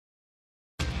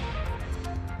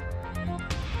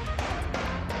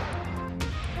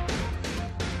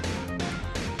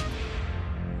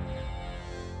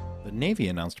Navy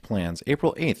announced plans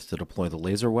April 8th to deploy the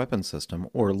Laser Weapon System,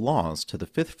 or LaWS, to the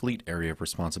 5th Fleet Area of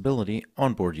Responsibility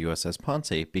on board USS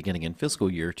Ponce beginning in fiscal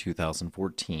year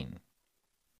 2014.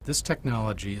 This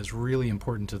technology is really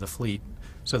important to the fleet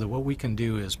so that what we can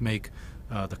do is make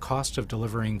the cost of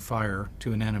delivering fire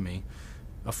to an enemy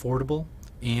affordable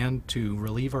and to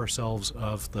relieve ourselves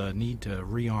of the need to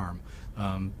rearm.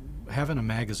 Having a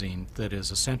magazine that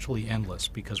is essentially endless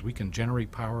because we can generate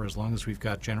power as long as we've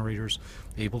got generators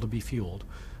able to be fueled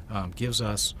gives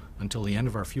us, until the end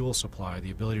of our fuel supply,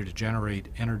 the ability to generate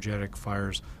energetic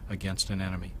fires against an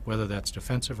enemy, whether that's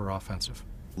defensive or offensive.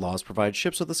 LaWS provides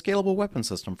ships with a scalable weapon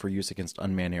system for use against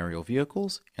unmanned aerial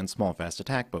vehicles and small fast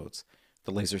attack boats.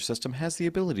 The laser system has the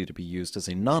ability to be used as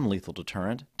a non-lethal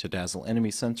deterrent, to dazzle enemy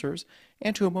sensors,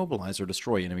 and to immobilize or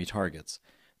destroy enemy targets.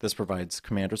 This provides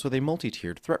commanders with a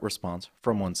multi-tiered threat response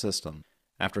from one system.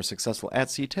 After a successful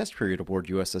at-sea test period aboard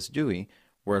USS Dewey,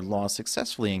 where LaWS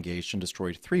successfully engaged and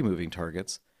destroyed 3 moving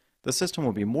targets, the system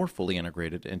will be more fully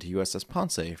integrated into USS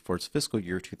Ponce for its fiscal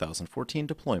year 2014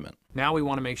 deployment. Now we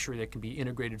want to make sure that it can be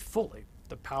integrated fully.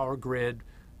 The power grid,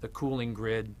 the cooling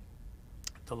grid,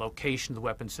 the location of the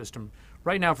weapon system.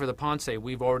 Right now for the Ponce,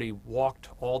 we've already walked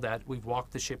all that. We've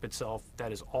walked the ship itself.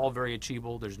 That is all very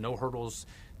achievable. There's no hurdles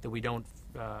that we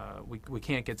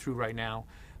can't get through right now.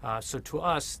 So to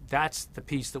us, that's the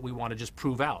piece that we want to just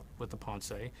prove out with the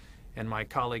Ponce, and my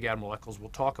colleague Admiral Eccles will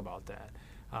talk about that.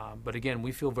 But again,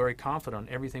 we feel very confident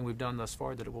on everything we've done thus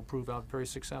far that it will prove out very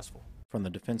successful. From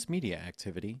the Defense Media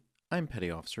Activity, I'm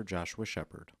Petty Officer Joshua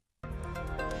Shepard.